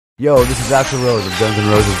Yo, this is Axl Rose of Guns N'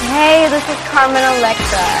 Roses. Hey, this is Carmen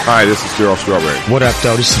Electra. Hi, this is Daryl Strawberry. What up,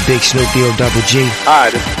 though? This is Big Snoop Double G.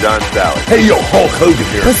 Hi, this is John Sally. Hey, yo, Hulk Hogan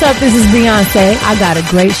here. What's up? This is Beyonce. I got a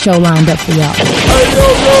great show lined up for y'all. Hey,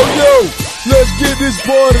 yo. Let's get this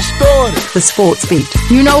party started. The Sports Beat.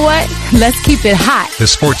 You know what? Let's keep it hot. The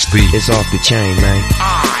Sports Beat is off the chain, man.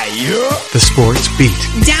 Yeah. The Sports Beat.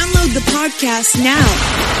 Download the podcast now.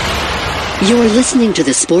 You're listening to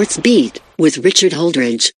The Sports Beat with Richard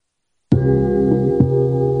Holdridge.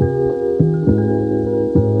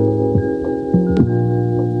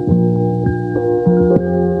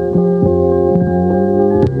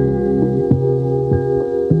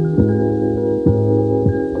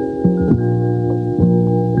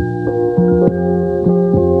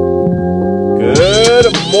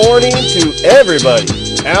 Morning to everybody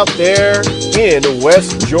out there in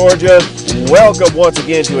West Georgia. Welcome once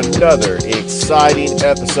again to another exciting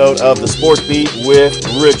episode of the Sports Beat with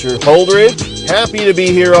Richard Holdridge. Happy to be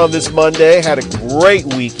here on this Monday. Had a great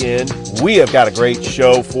weekend. We have got a great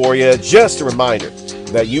show for you. Just a reminder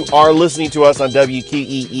that you are listening to us on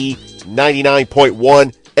WKEE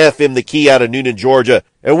 99.1 FM The Key out of Noonan, Georgia.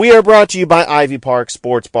 And we are brought to you by Ivy Park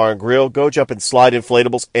Sports Bar and Grill, Go Jump and Slide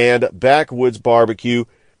Inflatables, and Backwoods Barbecue.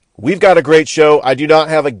 We've got a great show. I do not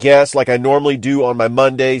have a guest like I normally do on my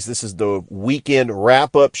Mondays. This is the weekend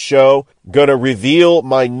wrap-up show. Gonna reveal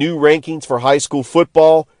my new rankings for high school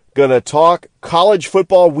football. Gonna talk college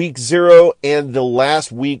football week 0 and the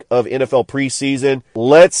last week of NFL preseason.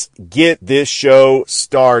 Let's get this show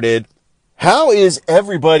started. How is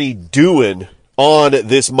everybody doing on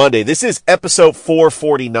this Monday? This is episode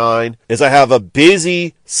 449, as I have a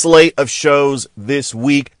busy slate of shows this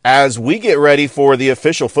week as we get ready for the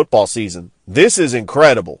official football season. This is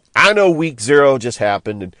incredible. I know week 0 just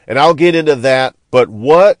happened, and I'll get into that, but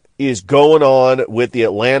what is going on with the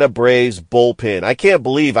Atlanta Braves bullpen? I can't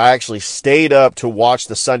believe I actually stayed up to watch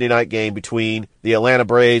the Sunday night game between the Atlanta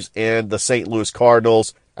Braves and the St. Louis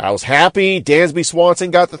Cardinals. I was happy Dansby Swanson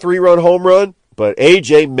got the 3-run home run. But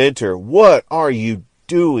A.J. Minter, what are you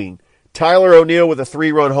doing? Tyler O'Neill with a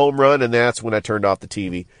 3-run home run, and that's when I turned off the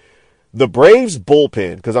TV. The Braves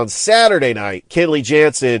bullpen, because on Saturday night, Kenley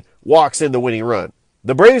Jansen walks in the winning run.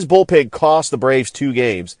 The Braves bullpen cost the Braves 2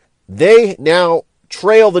 games. They now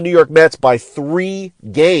trail the New York Mets by 3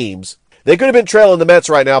 games. They could have been trailing the Mets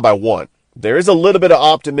right now by 1. There is a little bit of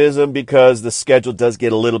optimism because the schedule does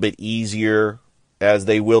get a little bit easier, as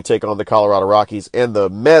they will take on the Colorado Rockies, and the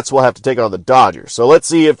Mets will have to take on the Dodgers. So let's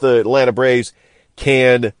see if the Atlanta Braves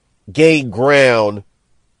can gain ground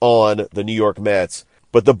on the New York Mets.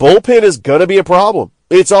 But the bullpen is going to be a problem.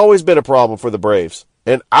 It's always been a problem for the Braves.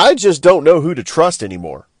 And I just don't know who to trust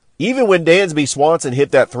anymore. Even when Dansby Swanson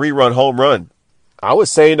hit that 3-run home run, I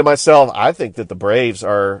was saying to myself, I think that the Braves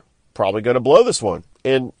are probably going to blow this one.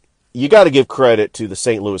 And you got to give credit to the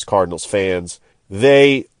St. Louis Cardinals fans.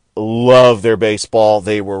 They love their baseball.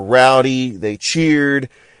 They were rowdy, they cheered,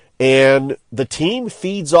 and the team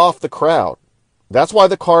feeds off the crowd. That's why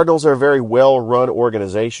the Cardinals are a very well-run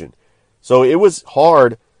organization. So it was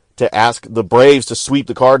hard to ask the Braves to sweep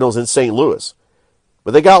the Cardinals in St. Louis.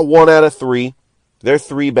 But they got 1 out of 3. They're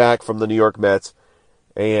 3 back from the New York Mets.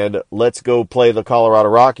 And let's go play the Colorado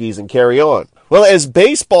Rockies and carry on. Well, as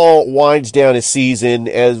baseball winds down its season,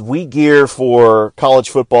 as we gear for college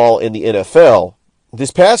football in the NFL,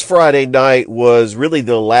 this past Friday night was really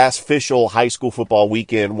the last official high school football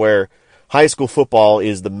weekend where high school football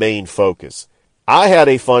is the main focus. I had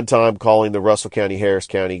a fun time calling the Russell County-Harris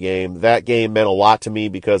County game. That game meant a lot to me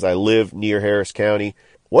because I live near Harris County.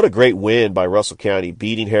 What a great win by Russell County,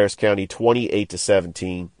 beating Harris County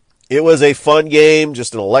 28-17. It was a fun game,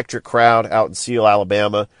 just an electric crowd out in Seal,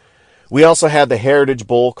 Alabama. We also had the Heritage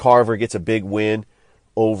Bowl. Carver gets a big win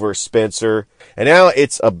over Spencer. And now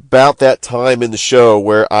it's about that time in the show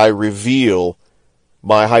where I reveal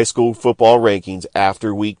my high school football rankings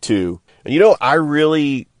after week 2. And you know, I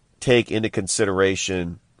really take into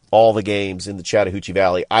consideration all the games in the Chattahoochee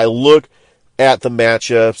Valley. I look at the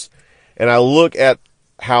matchups and I look at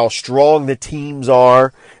how strong the teams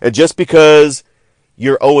are. And just because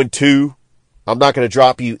you're 0-2, I'm not going to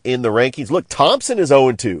drop you in the rankings. Look, Thompson is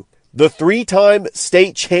 0-2. The 3-time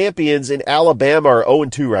state champions in Alabama are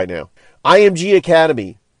 0-2 right now. IMG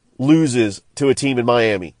Academy loses to a team in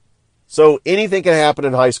Miami. So anything can happen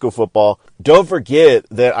in high school football. Don't forget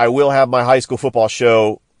that I will have my high school football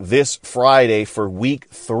show this Friday for week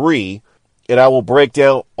 3. And I will break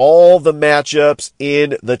down all the matchups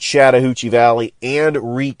in the Chattahoochee Valley and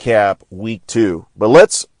recap week 2. But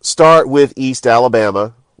let's start with East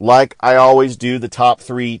Alabama. Like I always do, the top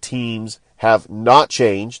 3 teams have not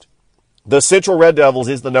changed. The Central Red Devils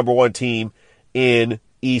is the number 1 team in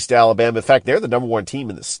East Alabama. In fact, they're the number one team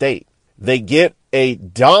in the state. They get a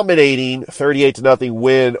dominating 38-0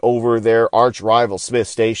 win over their arch rival Smith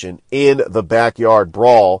Station in the backyard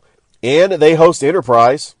brawl. And they host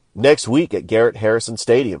Enterprise next week at Garrett Harrison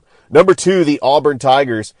Stadium. Number 2, the Auburn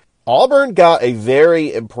Tigers. Auburn got a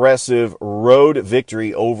very impressive road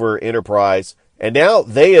victory over Enterprise, and now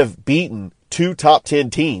they have beaten 2 top 10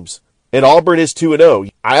 teams. And Auburn is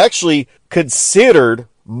 2-0. I actually considered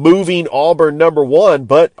moving Auburn number 1,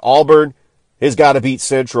 but Auburn has got to beat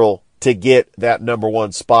Central to get that number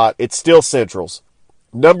 1 spot. It's still Central's.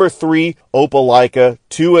 Number 3, Opelika,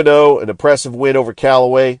 2-0, an impressive win over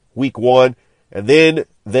Callaway, week 1. And then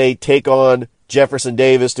they take on Jefferson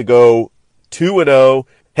Davis to go 2-0.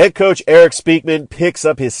 Head coach Eric Speakman picks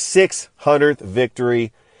up his 600th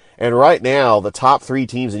victory. And right now, the top 3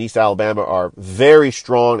 teams in East Alabama are very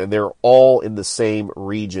strong, and they're all in the same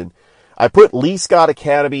region. I put Lee Scott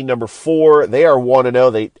Academy number 4. They are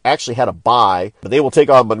 1-0. They actually had a bye, but they will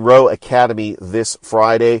take on Monroe Academy this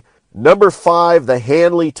Friday. Number 5, the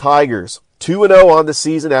Handley Tigers. 2-0 on the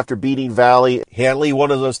season after beating Valley. Handley,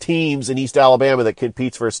 one of those teams in East Alabama that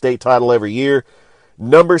competes for a state title every year.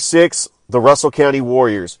 Number 6, the Russell County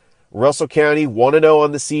Warriors. Russell County 1-0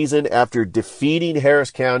 on the season after defeating Harris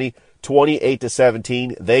County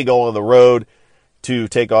 28-17. They go on the road to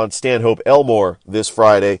take on Stanhope Elmore this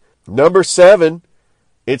Friday. Number 7,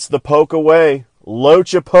 it's the Polka Way.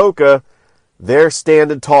 Locha Polka, they're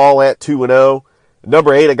standing tall at 2-0.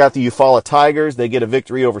 Number 8, I got the Eufaula Tigers. They get a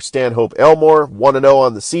victory over Stanhope Elmore, 1-0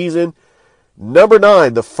 on the season. Number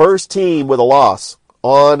 9, the first team with a loss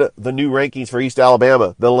on the new rankings for East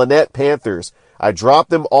Alabama, the Lynette Panthers. I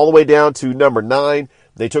dropped them all the way down to number 9.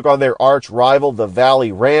 They took on their arch rival, the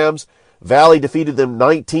Valley Rams. Valley defeated them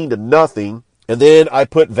 19-0. And then I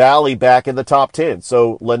put Valley back in the top 10.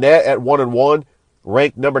 So Lynette at 1-1,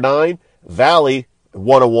 ranked number 9. Valley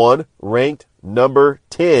 1-1, ranked number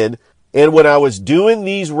 10. And when I was doing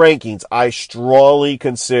these rankings, I strongly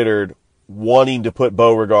considered wanting to put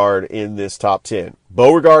Beauregard in this top 10.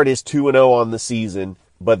 Beauregard is 2-0 on the season,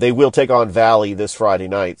 but they will take on Valley this Friday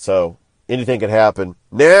night, so anything can happen.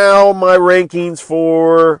 Now my rankings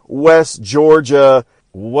for West Georgia.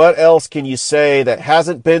 What else can you say that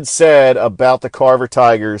hasn't been said about the Carver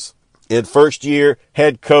Tigers? In first year,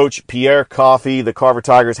 head coach Pierre Coffey, the Carver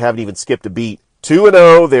Tigers haven't even skipped a beat.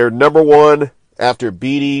 2-0, they're number 1 after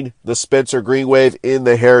beating the Spencer Green Wave in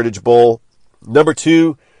the Heritage Bowl. Number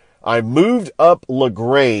 2, I moved up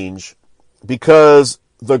LaGrange because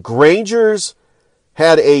the Grangers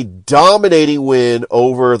had a dominating win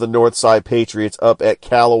over the Northside Patriots up at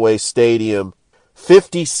Callaway Stadium,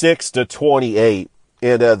 56-28.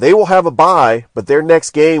 And they will have a bye, but their next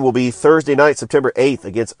game will be Thursday night, September 8th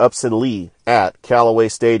against Upson Lee at Callaway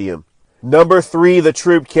Stadium. Number 3, the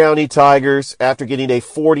Troup County Tigers, after getting a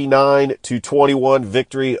 49-21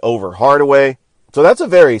 victory over Hardaway. So that's a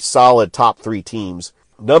very solid top 3 teams.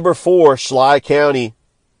 Number 4, Schley County.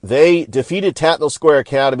 They defeated Tatnall Square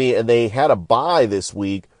Academy, and they had a bye this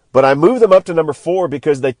week. But I moved them up to number 4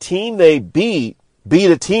 because the team they beat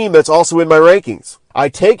a team that's also in my rankings. I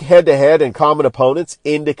take head-to-head and common opponents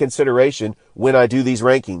into consideration when I do these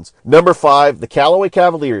rankings. Number 5, the Callaway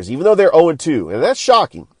Cavaliers, even though they're 0-2, and that's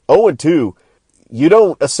shocking. 0-2, you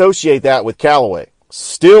don't associate that with Callaway.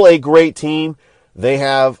 Still a great team. They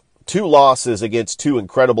have 2 losses against 2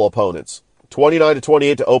 incredible opponents.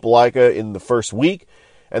 29-28 to Opelika in the first week,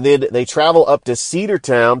 and then they travel up to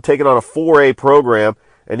Cedartown, taking on a 4A program,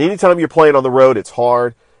 and anytime you're playing on the road, it's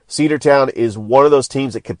hard. Cedartown is one of those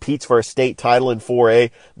teams that competes for a state title in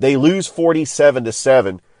 4A. They lose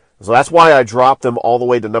 47-7, so that's why I dropped them all the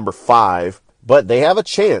way to number 5. But they have a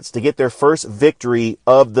chance to get their first victory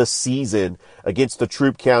of the season against the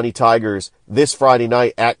Troup County Tigers this Friday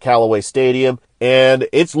night at Callaway Stadium. And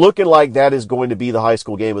it's looking like that is going to be the high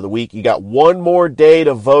school game of the week. You got one more day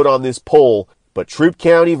to vote on this poll, but Troup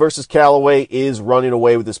County versus Callaway is running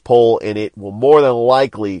away with this poll, and it will more than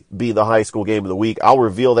likely be the high school game of the week. I'll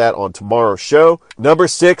reveal that on tomorrow's show. Number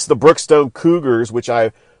 6, the Brookstone Cougars, which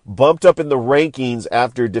I bumped up in the rankings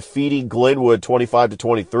after defeating Glenwood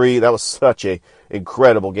 25-23. That was such a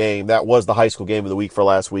incredible game. That was the high school game of the week for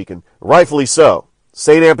last week, and rightfully so.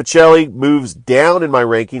 St. Anne Pacelli moves down in my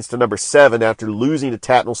rankings to number 7 after losing to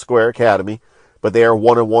Tatnall Square Academy, but they are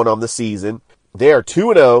 1-1 on the season. They are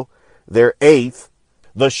 2-0. They're 8th.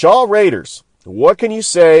 The Shaw Raiders. What can you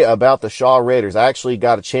say about the Shaw Raiders? I actually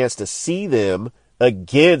got a chance to see them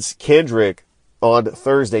against Kendrick on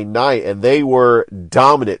Thursday night, and they were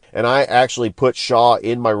dominant. And I actually put Shaw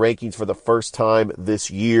in my rankings for the first time this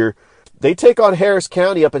year. They take on Harris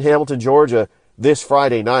County up in Hamilton, Georgia this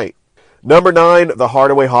Friday night. Number 9, the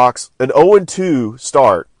Hardaway Hawks, an 0-2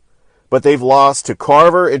 start, but they've lost to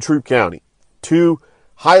Carver and Troup County, two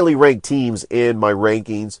highly ranked teams in my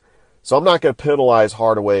rankings. So I'm not going to penalize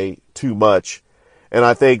Hardaway too much. And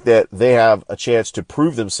I think that they have a chance to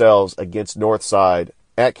prove themselves against Northside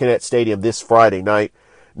at Kinnett Stadium this Friday night.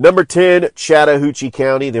 Number 10, Chattahoochee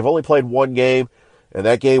County. They've only played one game, and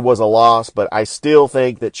that game was a loss, but I still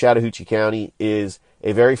think that Chattahoochee County is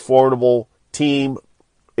a very formidable team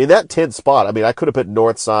in that 10th spot. I mean, I could have put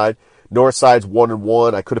Northside. Northside's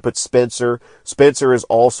 1-1. I could have put Spencer. Spencer is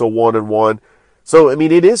also 1-1. So, I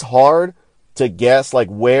mean, it is hard to guess like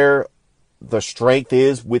where the strength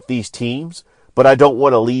is with these teams, but I don't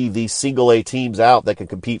want to leave these single A teams out that can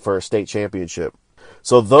compete for a state championship.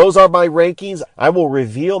 So those are my rankings. I will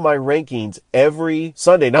reveal my rankings every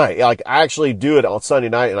Sunday night. Like, I actually do it on Sunday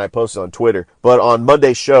night and I post it on Twitter. But on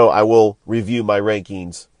Monday's show, I will review my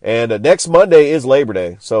rankings. And next Monday is Labor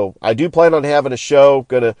Day. So I do plan on having a show.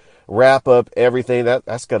 Going to wrap up everything.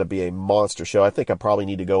 That's going to be a monster show. I think I probably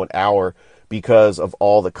need to go an hour because of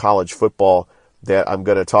all the college football that I'm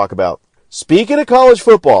going to talk about. Speaking of college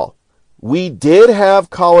football, we did have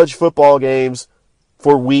college football games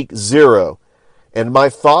for week 0. And my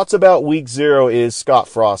thoughts about week 0 is Scott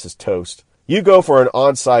Frost is toast. You go for an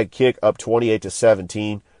onside kick up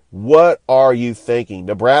 28-17. What are you thinking?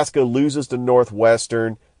 Nebraska loses to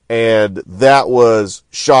Northwestern, and that was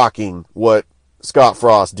shocking what Scott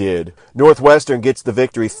Frost did. Northwestern gets the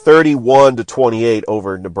victory 31-28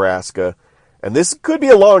 over Nebraska. And this could be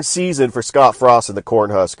a long season for Scott Frost and the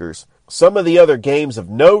Cornhuskers. Some of the other games of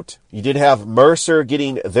note, you did have Mercer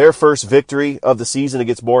getting their first victory of the season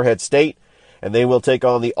against Morehead State, and they will take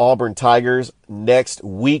on the Auburn Tigers next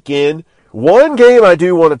weekend. One game I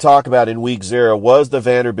do want to talk about in week 0 was the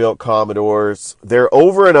Vanderbilt Commodores. Their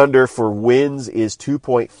over and under for wins is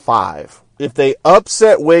 2.5. If they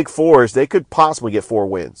upset Wake Forest, they could possibly get 4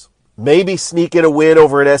 wins. Maybe sneak in a win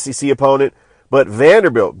over an SEC opponent, but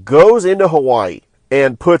Vanderbilt goes into Hawaii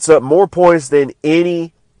and puts up more points than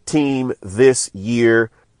any team this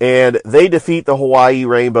year, and they defeat the Hawaii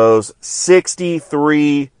Rainbows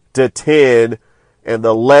 63-10, and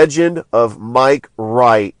the legend of Mike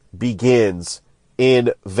Wright begins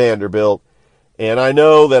in Vanderbilt. And I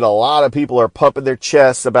know that a lot of people are pumping their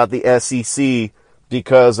chests about the SEC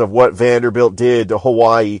because of what Vanderbilt did to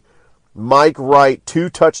Hawaii. Mike Wright, 2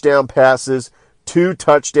 touchdown passes, 2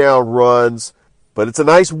 touchdown runs, but it's a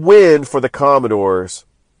nice win for the Commodores.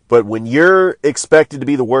 But when you're expected to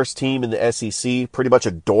be the worst team in the SEC, pretty much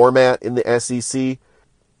a doormat in the SEC,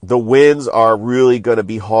 the wins are really going to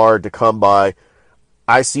be hard to come by.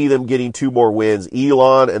 I see them getting 2 more wins,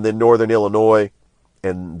 Elon and then Northern Illinois,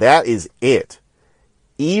 and that is it.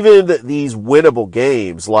 Even these winnable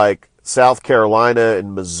games like South Carolina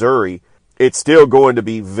and Missouri, it's still going to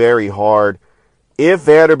be very hard. If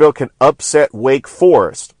Vanderbilt can upset Wake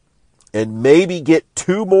Forest and maybe get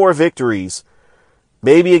 2 more victories,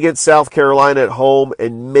 maybe against South Carolina at home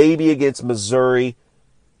and maybe against Missouri,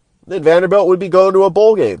 then Vanderbilt would be going to a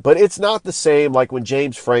bowl game. But it's not the same like when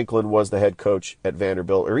James Franklin was the head coach at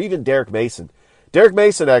Vanderbilt, or even Derek Mason. Derek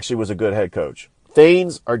Mason actually was a good head coach.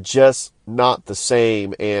 Things are just not the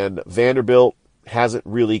same, and Vanderbilt hasn't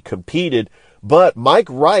really competed. But Mike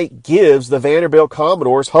Wright gives the Vanderbilt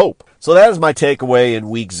Commodores hope. So that is my takeaway in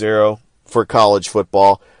week 0 for college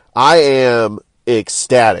football. I am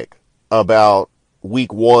ecstatic about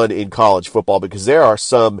week 1 in college football because there are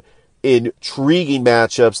some intriguing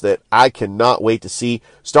matchups that I cannot wait to see.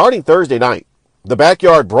 Starting Thursday night, the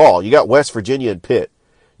backyard brawl. You got West Virginia and Pitt.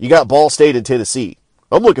 You got Ball State and Tennessee.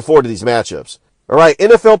 I'm looking forward to these matchups. All right,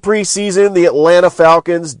 NFL preseason, the Atlanta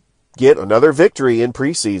Falcons get another victory in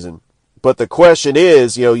preseason. But the question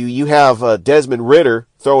is, you have Desmond Ridder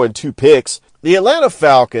throwing 2 picks. The Atlanta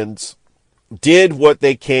Falcons did what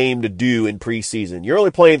they came to do in preseason. You're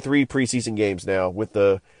only playing 3 preseason games now with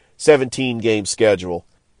the 17-game schedule.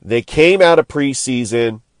 They came out of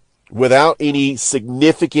preseason without any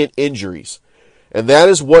significant injuries. And that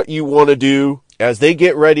is what you want to do as they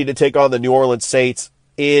get ready to take on the New Orleans Saints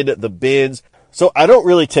in the Bins. So I don't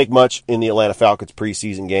really take much in the Atlanta Falcons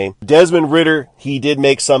preseason game. Desmond Ridder, he did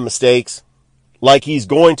make some mistakes, like he's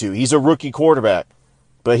going to. He's a rookie quarterback,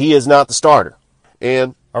 but he is not the starter.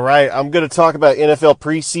 And, all right, I'm going to talk about NFL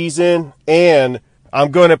preseason, and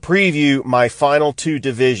I'm going to preview my final 2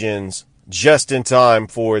 divisions just in time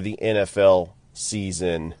for the NFL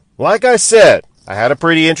season. Like I said, I had a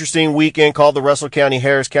pretty interesting weekend called the Russell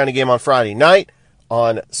County-Harris County game on Friday night.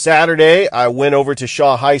 On Saturday, I went over to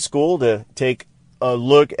Shaw High School to take a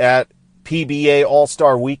look at PBA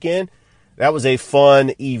All-Star Weekend. That was a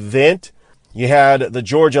fun event. You had the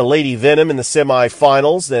Georgia Lady Venom in the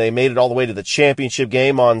semifinals. They made it all the way to the championship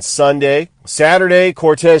game on Sunday. Saturday,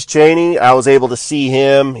 Cortez Chaney, I was able to see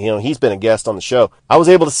him. He's been a guest on the show. I was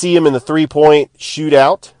able to see him in the three-point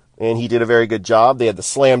shootout, and he did a very good job. They had the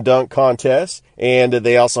slam dunk contest, and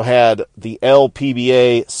they also had the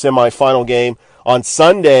LPBA semifinal game. On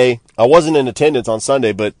Sunday, I wasn't in attendance on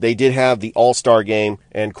Sunday, but they did have the All-Star game,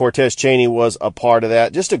 and Cortez Chaney was a part of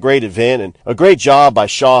that. Just a great event, and a great job by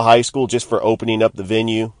Shaw High School just for opening up the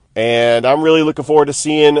venue. And I'm really looking forward to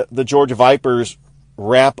seeing the Georgia Vipers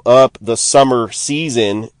wrap up the summer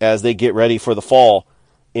season as they get ready for the fall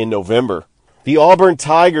in November. The Auburn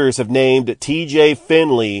Tigers have named T.J.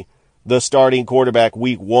 Finley the starting quarterback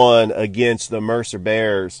week 1 against the Mercer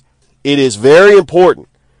Bears. It is very important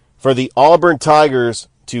for the Auburn Tigers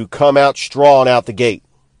to come out strong out the gate.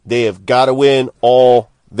 They have got to win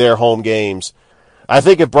all their home games. I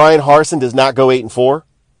think if Brian Harsin does not go 8-4,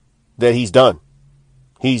 that he's done.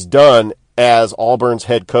 He's done as Auburn's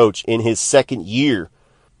head coach in his second year.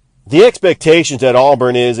 The expectations at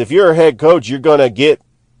Auburn is if you're a head coach, you're going to get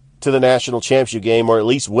to the national championship game or at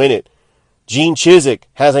least win it. Gene Chizik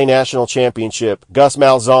has a national championship. Gus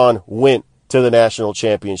Malzahn went to the national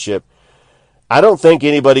championship. I don't think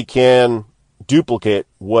anybody can duplicate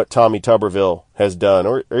what Tommy Tuberville has done,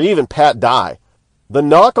 or even Pat Dye. The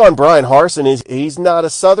knock on Brian Harsin is he's not a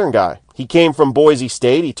Southern guy. He came from Boise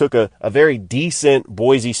State. He took a very decent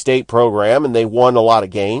Boise State program, and they won a lot of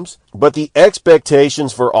games. But the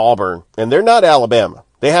expectations for Auburn, and they're not Alabama.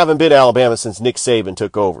 They haven't been Alabama since Nick Saban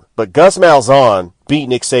took over. But Gus Malzahn beat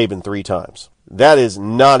Nick Saban 3 times. That is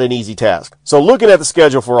not an easy task. So looking at the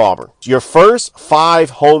schedule for Auburn, your first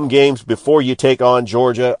 5 home games before you take on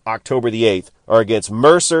Georgia October the 8th are against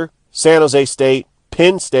Mercer, San Jose State,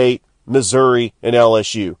 Penn State, Missouri, and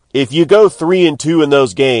LSU. If you go 3-2 in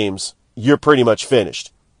those games, you're pretty much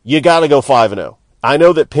finished. You got to go 5-0. I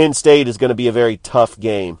know that Penn State is going to be a very tough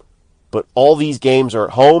game, but all these games are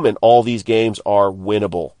at home and all these games are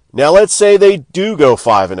winnable. Now let's say they do go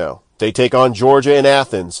 5-0. They take on Georgia in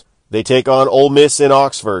Athens. They take on Ole Miss in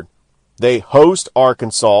Oxford. They host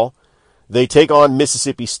Arkansas. They take on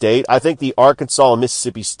Mississippi State. I think the Arkansas and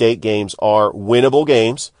Mississippi State games are winnable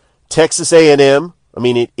games. Texas A&M,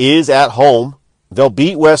 it is at home. They'll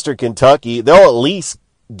beat Western Kentucky. They'll at least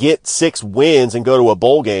get 6 wins and go to a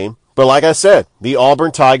bowl game. But like I said, the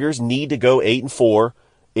Auburn Tigers need to go 8-4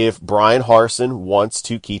 if Brian Harsin wants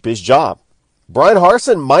to keep his job. Brian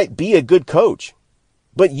Harsin might be a good coach,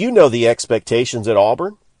 but you know the expectations at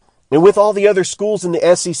Auburn. And with all the other schools in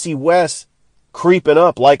the SEC West creeping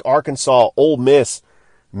up, like Arkansas, Ole Miss,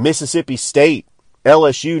 Mississippi State,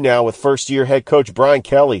 LSU now with first-year head coach Brian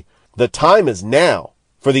Kelly, the time is now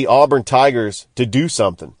for the Auburn Tigers to do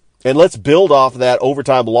something. And let's build off that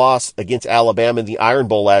overtime loss against Alabama in the Iron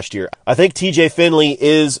Bowl last year. I think T.J. Finley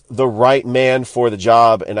is the right man for the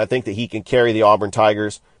job, and I think that he can carry the Auburn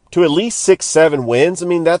Tigers to at least 6-7 wins.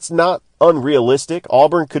 That's not unrealistic.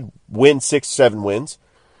 Auburn could win 6-7 wins.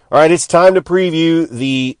 All right, it's time to preview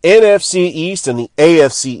the NFC East and the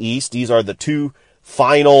AFC East. These are the 2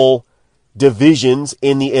 final divisions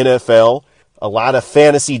in the NFL. A lot of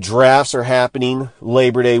fantasy drafts are happening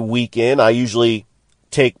Labor Day weekend. I usually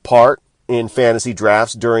take part in fantasy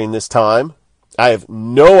drafts during this time. I have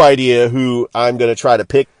no idea who I'm going to try to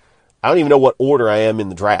pick. I don't even know what order I am in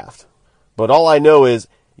the draft. But all I know is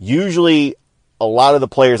usually a lot of the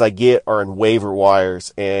players I get are in waiver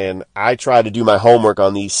wires, and I try to do my homework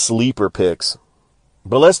on these sleeper picks.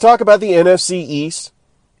 But let's talk about the NFC East.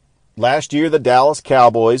 Last year, the Dallas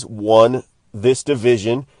Cowboys won this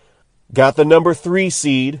division, got the number 3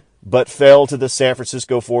 seed, but fell to the San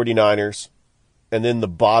Francisco 49ers, and then the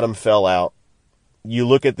bottom fell out. You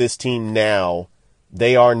look at this team now,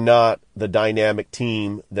 they are not the dynamic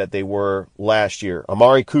team that they were last year.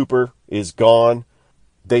 Amari Cooper is gone.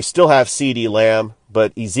 They still have CeeDee Lamb,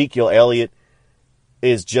 but Ezekiel Elliott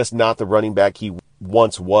is just not the running back he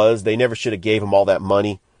once was. They never should have gave him all that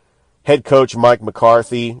money. Head coach Mike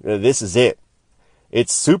McCarthy, this is it.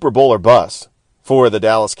 It's Super Bowl or bust for the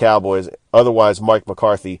Dallas Cowboys. Otherwise, Mike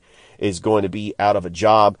McCarthy is going to be out of a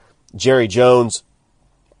job. Jerry Jones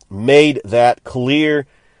made that clear.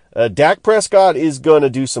 Dak Prescott is going to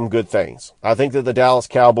do some good things. I think that the Dallas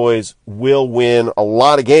Cowboys will win a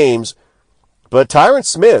lot of games. But Tyron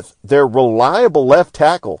Smith, their reliable left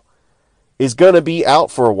tackle, is going to be out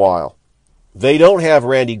for a while. They don't have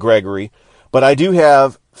Randy Gregory, but I do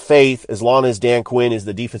have faith, as long as Dan Quinn is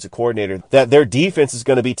the defensive coordinator, that their defense is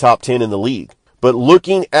going to be top 10 in the league. But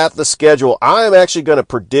looking at the schedule, I am actually going to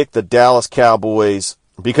predict the Dallas Cowboys,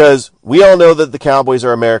 because we all know that the Cowboys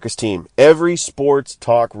are America's team. Every sports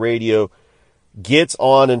talk radio gets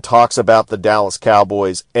on and talks about the Dallas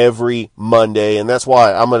Cowboys every Monday, and that's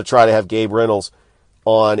why I'm going to try to have Gabe Reynolds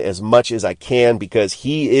on as much as I can, because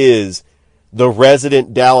he is the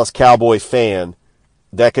resident Dallas Cowboy fan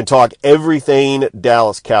that can talk everything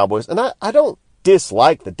Dallas Cowboys. And I don't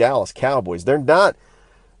dislike the Dallas Cowboys. They're not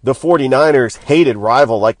the 49ers' hated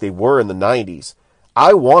rival like they were in the 90s.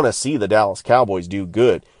 I want to see the Dallas Cowboys do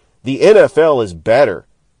good. The NFL is better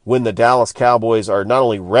when the Dallas Cowboys are not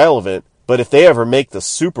only relevant, but if they ever make the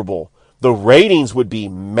Super Bowl, the ratings would be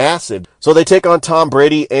massive. So they take on Tom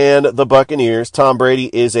Brady and the Buccaneers. Tom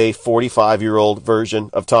Brady is a 45-year-old version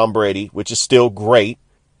of Tom Brady, which is still great.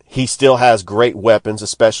 He still has great weapons,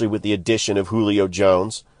 especially with the addition of Julio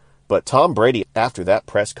Jones. But Tom Brady, after that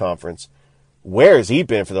press conference, where has he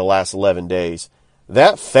been for the last 11 days?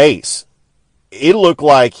 That face, it looked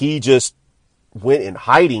like he just went in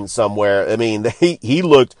hiding somewhere. I mean, he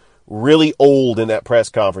looked really old in that press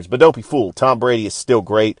conference. But don't be fooled. Tom Brady is still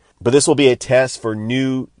great. But this will be a test for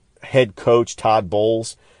new head coach Todd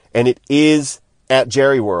Bowles, and it is at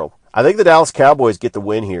Jerry World. I think the Dallas Cowboys get the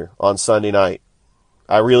win here on Sunday night.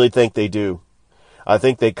 I really think they do. I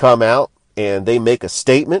think they come out and they make a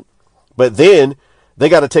statement, but then they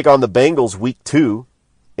got to take on the Bengals week 2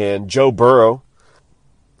 and Joe Burrow.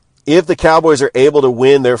 If the Cowboys are able to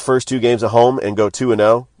win their first 2 games at home and go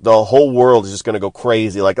 2-0, the whole world is just going to go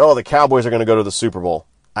crazy. Like, oh, the Cowboys are going to go to the Super Bowl.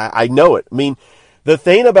 I know it. I mean, the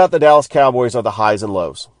thing about the Dallas Cowboys are the highs and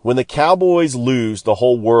lows. When the Cowboys lose, the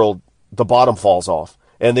whole world, the bottom falls off,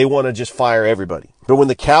 and they want to just fire everybody. But when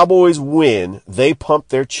the Cowboys win, they pump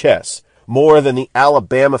their chests more than the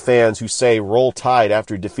Alabama fans who say roll tide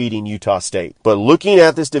after defeating Utah State. But looking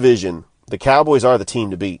at this division, the Cowboys are the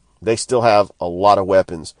team to beat. They still have a lot of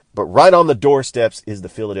weapons. But right on the doorsteps is the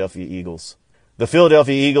Philadelphia Eagles. The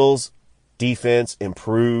Philadelphia Eagles defense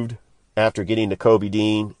improved after getting to Kobe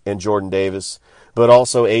Dean and Jordan Davis, but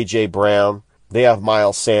also A.J. Brown. They have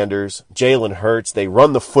Miles Sanders, Jalen Hurts. They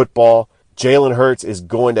run the football. Jalen Hurts is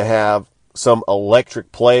going to have some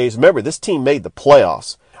electric plays. Remember, this team made the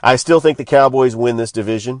playoffs. I still think the Cowboys win this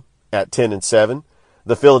division at 10-7.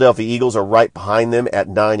 The Philadelphia Eagles are right behind them at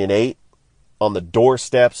 9-8 on the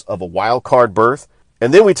doorsteps of a wild card berth.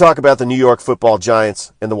 And then we talk about the New York Football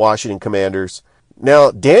Giants and the Washington Commanders. Now,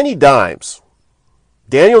 Danny Dimes,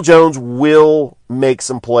 Daniel Jones will make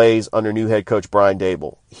some plays under new head coach Brian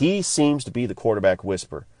Daboll. He seems to be the quarterback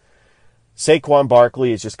whisperer. Saquon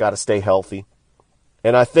Barkley has just got to stay healthy.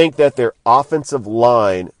 And I think that their offensive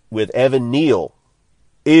line with Evan Neal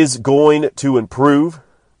is going to improve.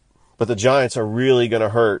 But the Giants are really going to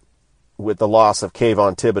hurt with the loss of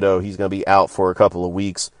Kayvon Thibodeau. He's going to be out for a couple of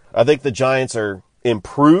weeks. I think the Giants are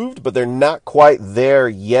improved, but they're not quite there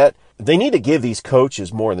yet. They need to give these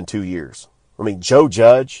coaches more than 2 years. I mean, Joe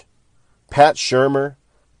Judge, Pat Shurmur,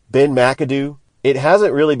 Ben McAdoo. It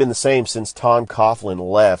hasn't really been the same since Tom Coughlin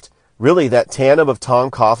left. Really, that tandem of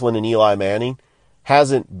Tom Coughlin and Eli Manning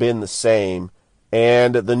hasn't been the same.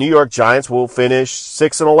 And the New York Giants will finish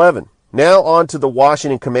 6-11. Now on to the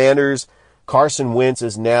Washington Commanders. Carson Wentz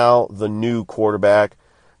is now the new quarterback.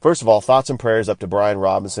 First of all, thoughts and prayers up to Brian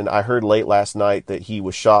Robinson. I heard late last night that he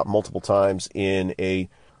was shot multiple times in a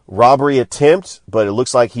robbery attempt, but it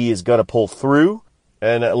looks like he is going to pull through.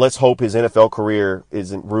 And let's hope his NFL career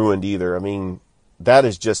isn't ruined either. I mean, that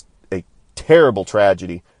is just a terrible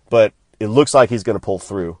tragedy, but it looks like he's going to pull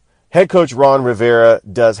through. Head coach Ron Rivera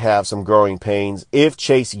does have some growing pains. If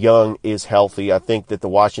Chase Young is healthy, I think that the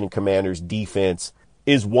Washington Commanders defense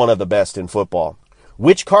is one of the best in football.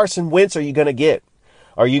 Which Carson Wentz are you going to get?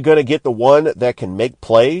 Are you going to get the one that can make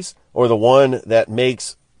plays or the one that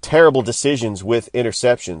makes terrible decisions with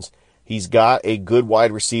interceptions? He's got a good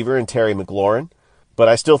wide receiver in Terry McLaurin, but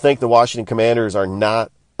I still think the Washington Commanders are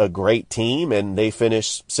not a great team, and they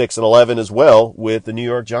finish 6-11 as well with the New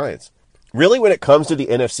York Giants. Really, when it comes to the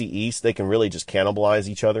NFC East, they can really just cannibalize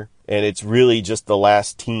each other, and it's really just the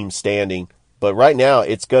last team standing. But right now,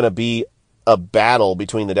 it's going to be a battle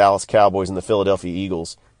between the Dallas Cowboys and the Philadelphia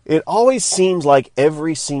Eagles. It always seems like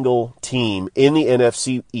every single team in the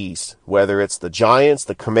NFC East, whether it's the Giants,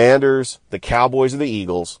 the Commanders, the Cowboys, or the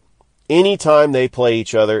Eagles, anytime they play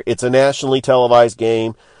each other, it's a nationally televised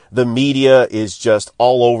game. The media is just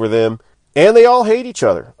all over them, and they all hate each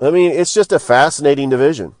other. I mean, it's just a fascinating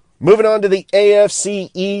division. Moving on to the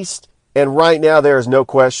AFC East, and right now there is no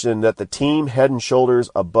question that the team head and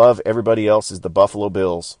shoulders above everybody else is the Buffalo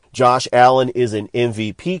Bills. Josh Allen is an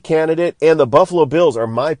MVP candidate, and the Buffalo Bills are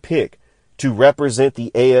my pick to represent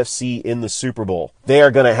the AFC in the Super Bowl. They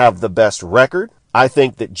are going to have the best record. I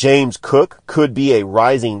think that James Cook could be a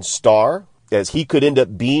rising star, as he could end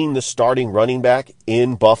up being the starting running back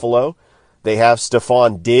in Buffalo. They have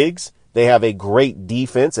Stephon Diggs. They have a great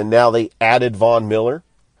defense, and now they added Von Miller.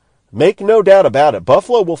 Make no doubt about it,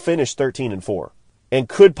 Buffalo will finish 13-4 and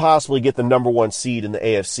could possibly get the number 1 seed in the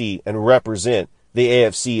AFC and represent the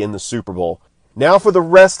AFC in the Super Bowl. Now for the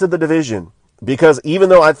rest of the division, because even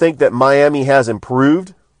though I think that Miami has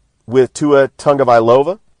improved with Tua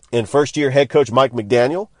Tagovailoa and first-year head coach Mike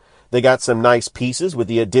McDaniel, they got some nice pieces with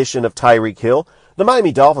the addition of Tyreek Hill. The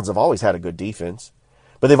Miami Dolphins have always had a good defense,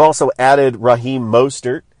 but they've also added Raheem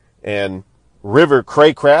Mostert and River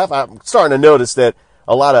Craycraft. I'm starting to notice that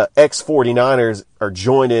a lot of ex-49ers are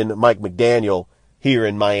joining Mike McDaniel here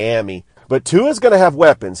in Miami. But Tua's going to have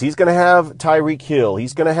weapons. He's going to have Tyreek Hill.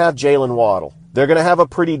 He's going to have Jalen Waddle. They're going to have a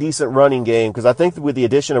pretty decent running game because I think with the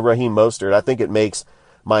addition of Raheem Mostert, I think it makes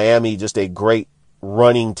Miami just a great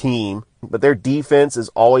running team. But their defense has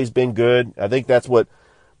always been good. I think that's what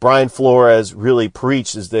Brian Flores really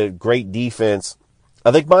preached, is the great defense.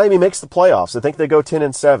 I think Miami makes the playoffs. I think they go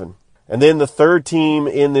 10-7. And then the third team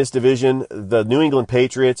in this division, the New England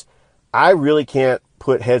Patriots, I really can't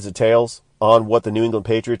put heads or tails on what the New England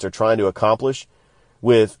Patriots are trying to accomplish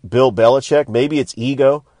with Bill Belichick. Maybe it's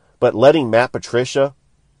ego, but letting Matt Patricia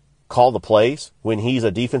call the plays when he's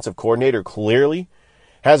a defensive coordinator clearly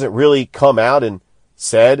hasn't really come out and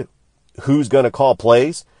said who's going to call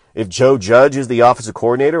plays. If Joe Judge is the offensive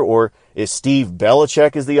coordinator or if Steve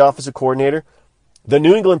Belichick is the offensive coordinator, the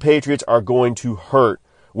New England Patriots are going to hurt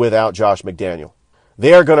without Josh McDaniel.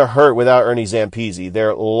 They are going to hurt without Ernie Zampese,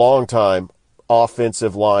 their longtime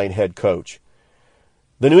offensive line head coach.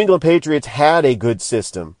 The New England Patriots had a good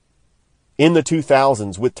system in the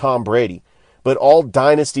 2000s with Tom Brady, but all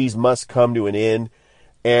dynasties must come to an end,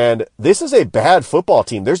 and this is a bad football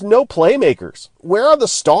team. There's no playmakers. Where are the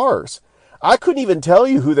stars? I couldn't even tell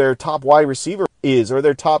you who their top wide receiver is or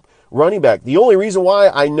their top running back. The only reason why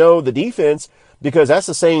I know the defense, because that's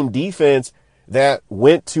the same defense that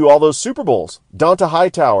went to all those Super Bowls. Donta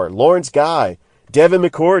Hightower, Lawrence Guy, Devin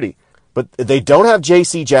McCourty. But they don't have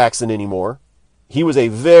J.C. Jackson anymore. He was a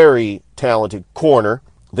very talented corner.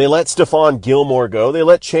 They let Stephon Gilmore go. They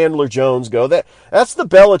let Chandler Jones go. That's the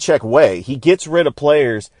Belichick way. He gets rid of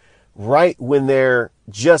players right when they're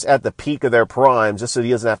just at the peak of their prime, just so he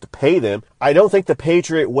doesn't have to pay them. I don't think the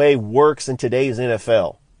Patriot way works in today's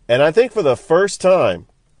NFL. And I think for the first time,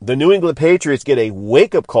 the New England Patriots get a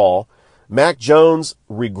wake-up call. Mac Jones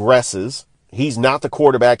regresses. He's not the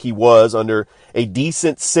quarterback he was under a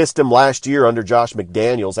decent system last year under Josh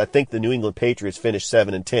McDaniels. I think the New England Patriots finished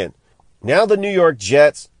 7-10. Now the New York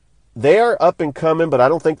Jets, they are up and coming, but I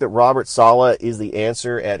don't think that Robert Saleh is the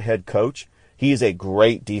answer at head coach. He is a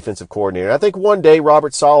great defensive coordinator. I think one day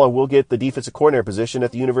Robert Saleh will get the defensive coordinator position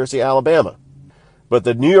at the University of Alabama. But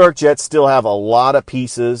the New York Jets still have a lot of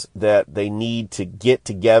pieces that they need to get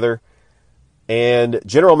together. And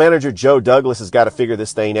General Manager Joe Douglas has got to figure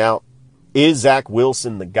this thing out. Is Zach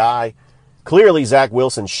Wilson the guy? Clearly, Zach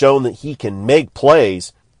Wilson's shown that he can make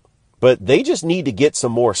plays, but they just need to get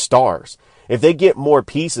some more stars. If they get more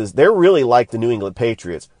pieces, they're really like the New England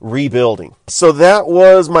Patriots, rebuilding. So that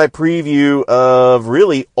was my preview of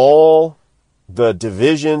really all the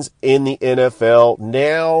divisions in the NFL.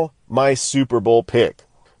 Now, my Super Bowl pick.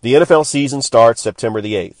 The NFL season starts September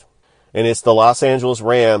the 8th, and it's the Los Angeles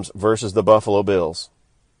Rams versus the Buffalo Bills.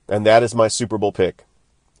 And that is my Super Bowl pick.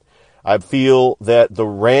 I feel that the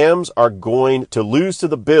Rams are going to lose to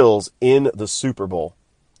the Bills in the Super Bowl.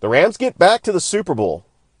 The Rams get back to the Super Bowl.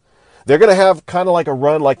 They're going to have kind of like a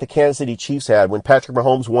run like the Kansas City Chiefs had when Patrick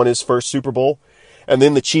Mahomes won his first Super Bowl. And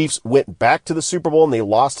then the Chiefs went back to the Super Bowl and they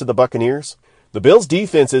lost to the Buccaneers. The Bills'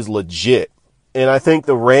 defense is legit. And I think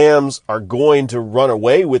the Rams are going to run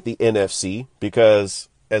away with the NFC because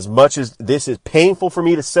as much as this is painful for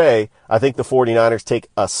me to say, I think the 49ers take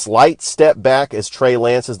a slight step back as Trey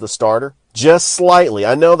Lance is the starter. Just slightly.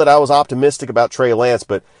 I know that I was optimistic about Trey Lance,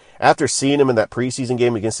 but after seeing him in that preseason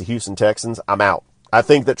game against the Houston Texans, I'm out. I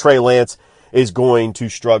think that Trey Lance is going to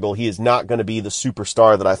struggle. He is not going to be the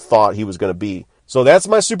superstar that I thought he was going to be. So that's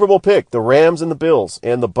my Super Bowl pick, the Rams and the Bills.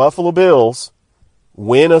 And the Buffalo Bills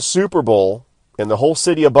win a Super Bowl, and the whole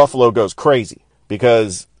city of Buffalo goes crazy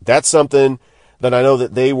because that's something that I know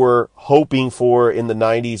that they were hoping for in the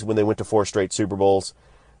 90s when they went to 4 straight Super Bowls.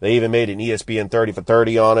 They even made an ESPN 30 for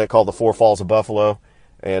 30 on it called The Four Falls of Buffalo.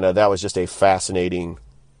 And that was just a fascinating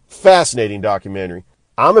documentary.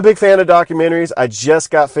 I'm a big fan of documentaries. I just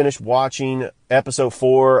got finished watching episode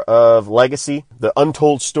 4 of Legacy, the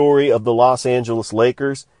untold story of the Los Angeles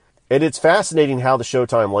Lakers. And it's fascinating how the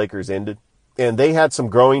Showtime Lakers ended. And they had some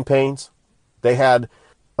growing pains. They had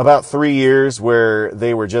about 3 years where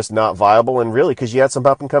they were just not viable, and really because you had some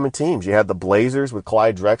up-and-coming teams. You had the Blazers with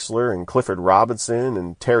Clyde Drexler and Clifford Robinson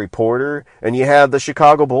and Terry Porter, and you had the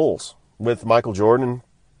Chicago Bulls with Michael Jordan and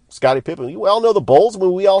Scottie Pippen. We all know the Bulls.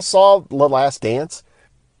 We all saw The Last Dance.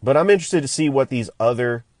 But I'm interested to see what these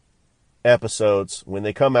other episodes, when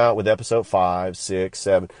they come out with episode 5, 6,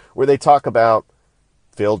 7, where they talk about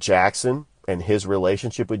Phil Jackson and his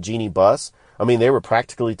relationship with Jeannie Buss. I mean, they were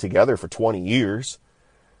practically together for 20 years.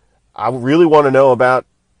 I really want to know about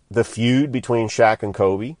the feud between Shaq and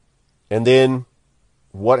Kobe. And then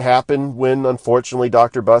what happened when, unfortunately,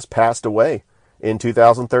 Dr. Buss passed away in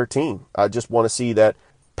 2013. I just want to see that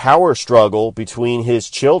power struggle between his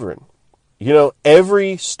children. You know,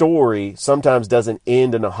 every story sometimes doesn't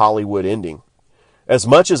end in a Hollywood ending. As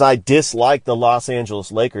much as I dislike the Los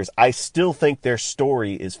Angeles Lakers, I still think their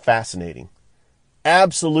story is fascinating.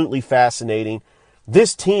 Absolutely fascinating.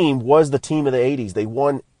 This team was the team of the 80s. They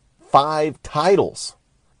won 5 titles.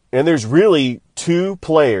 And there's really 2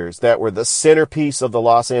 players that were the centerpiece of the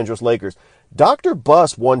Los Angeles Lakers. Dr.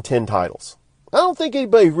 Buss won 10 titles. I don't think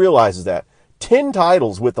anybody realizes that. 10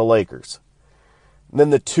 titles with the Lakers. And then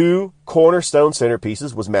the 2 cornerstone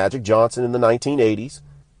centerpieces was Magic Johnson in the 1980s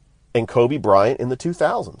and Kobe Bryant in the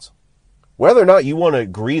 2000s. Whether or not you want to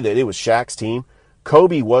agree that it was Shaq's team,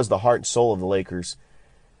 Kobe was the heart and soul of the Lakers.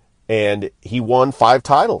 And he won 5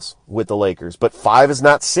 titles with the Lakers. But 5 is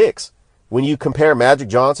not 6. When you compare Magic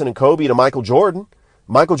Johnson and Kobe to Michael Jordan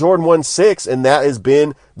won 6, and that has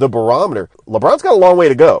been the barometer. LeBron's got a long way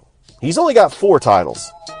to go. He's only got 4 titles.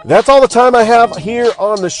 That's all the time I have here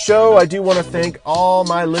on the show. I do want to thank all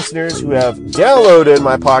my listeners who have downloaded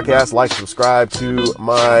my podcast, like, subscribe to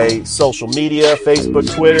my social media, Facebook,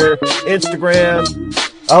 Twitter, Instagram.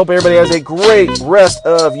 I hope everybody has a great rest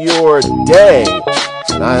of your day.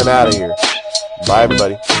 And I am out of here. Bye,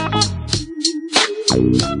 everybody.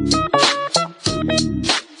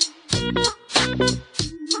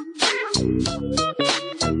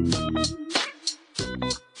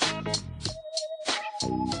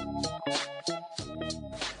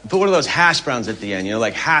 Put one of those hash browns at the end, you know,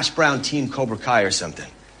 like Hash Brown Team Cobra Kai or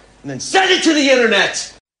something. And then send it to the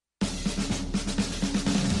internet!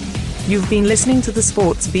 You've been listening to The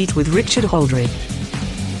Sports Beat with Richard Holdridge.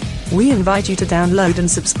 We invite you to download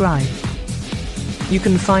and subscribe. You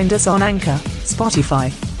can find us on Anchor,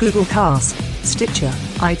 Spotify, Google Cast, Stitcher,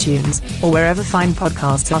 iTunes, or wherever fine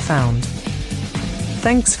podcasts are found.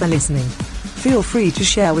 Thanks for listening. Feel free to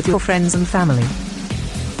share with your friends and family.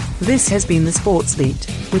 This has been The Sports Beat,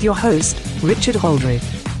 with your host, Richard Holdridge.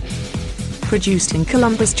 Produced in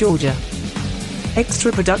Columbus, Georgia.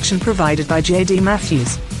 Extra production provided by J.D.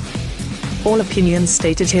 Matthews. All opinions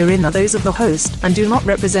stated herein are those of the host and do not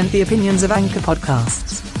represent the opinions of Anchor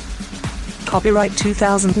Podcasts. Copyright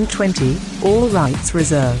 2020, all rights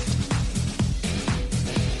reserved.